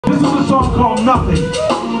This is a song called Nothing.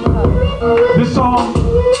 This song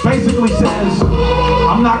basically says,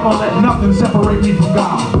 I'm not gonna let nothing separate me from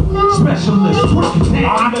God. Specialist,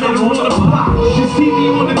 I met her on the block. She see me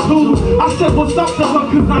on the tube. I said, what's up to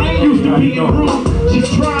her? Cause I ain't used to being rude. She's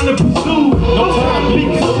trying to pursue, no time to be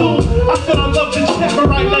consumed. I said, I love this pepper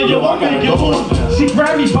right now, yo, I make it move. She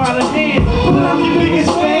grabbed me by the hand, but I'm your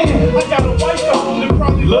biggest fan. I got a wife at home that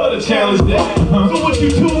probably love to challenge that. So what, you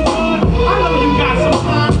too good? I know you got some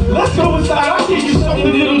time. Let's go inside, I'll give you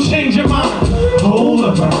something that'll change your mind. Hold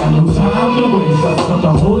up, I got no time to waste. I felt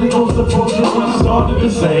the Holy Ghost approach it when I started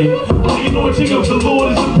to say, the anointing of the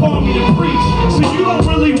Lord is upon me to preach. So you don't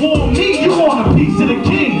really want me, you want a piece of the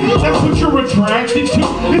king. That's what you're attracted to.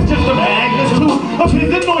 It's just a magnitude of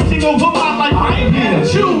his anointing over my life. I ain't here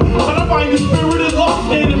to chew, but I find the spirit is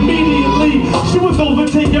lost, and immediately she was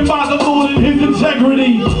overtaken by the Lord and his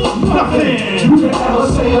integrity. Nothing you can ever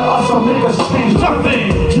say to us or make us change.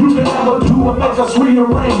 Nothing you can ever do or make us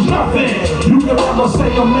rearrange. Nothing you can ever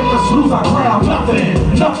say or make us lose our ground.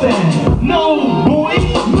 Nothing, nothing, no boy,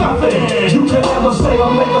 nothing you can ever say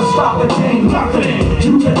or make us stop the game. Nothing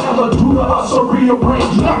you can ever do to us or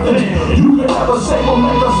rearrange. Nothing you can ever say or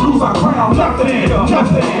make us lose our ground. Nothing,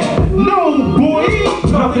 nothing, no boy,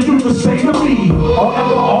 nothing you can say to me or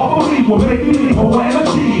ever offer me will make me leave or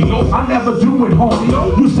energy. I never do it,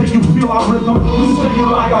 homie. You say you feel our rhythm, you say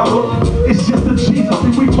you like our look. It's just the Jesus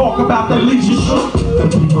thing we talk about that leaves you shook. The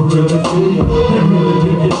people really feel you, they really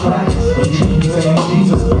dig your tracks. But you keep saying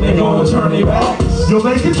Jesus, they gonna turn their backs. Yo,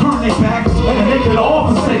 they can turn their backs and they can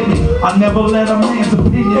all forsake me. I never let a man's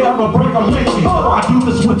opinion ever break or make me. I do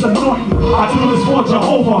this with anointing, I do this for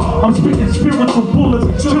Jehovah. I'm spitting spiritual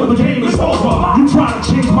bullets till the game is over. You try to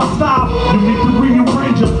change my style, you need to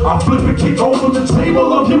rearrange it. I flip and kick over the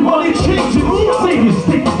table of your money changes. Say you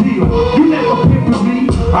stick the deal, you never pick with me.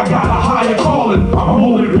 I got a higher calling, I'm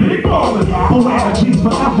holding big ballin'. Boanerges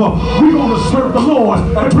forever, we gonna serve the Lord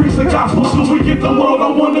and preach the gospel till we get the world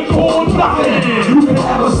on one accord. Nothing you can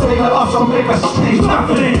ever say to us or make us change.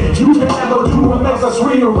 Nothing you can ever do or make us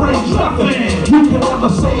rearrange. Nothing you can ever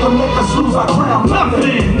say or make us lose our ground.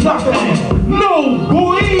 Nothing, nothing, no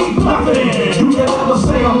boy, nothing you can ever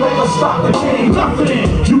say or make us stop the game. Nothing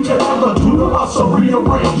you can ever do to us or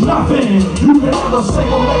rearrange. Nothing you can ever say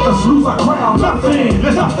or make us lose our ground. Nothing,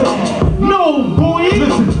 nothing, no boy.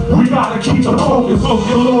 Listen, we gotta keep the focus.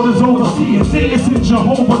 The Lord is overseeing. Say it's in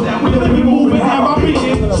Jehovah that we live and move and have our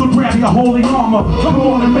being. So grab your holy armor, come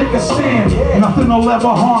on and make a stand. Nothing will ever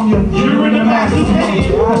harm you. You're in the master's hand.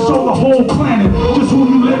 And show the whole planet just who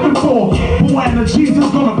you living for. Boanerges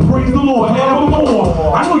is gonna praise the Lord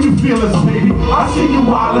evermore. I know you feel this, baby. I see you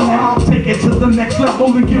wildin' out. Take it to the next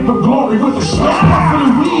level and give him glory with the strength.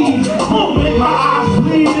 Puffin' weed, won't make my eyes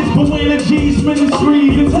bleed. It's Boanerges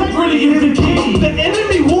Ministries. Integrity is the key. The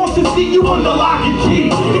enemy wants to see you under lock and key.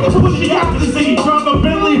 It's what you got to see. Drive a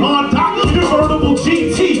Bentley hard top, convertible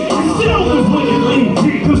GT. You still live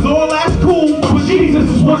wickedly. Cause all that's cool, but Jesus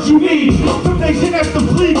is what you need. Temptation has to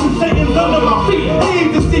flee, cause Satan's under my feet. They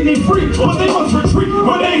aim to see me free, but they must retreat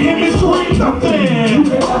when they hear me scream. Nothing you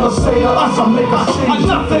can ever say to us or make us change.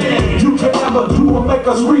 Nothing you can ever do or make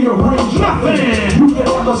us rearrange. Nothing you can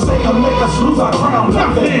ever say or make us lose our ground.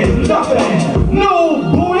 Nothing, nothing,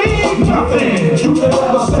 no boy, nothing you can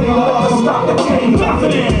ever say or make us stop the game.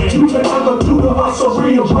 Nothing you can ever do to us or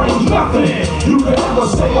rearrange. Nothing you can ever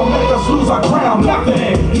say or make us lose our ground.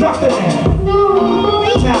 Nothing, nothing.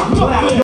 Now,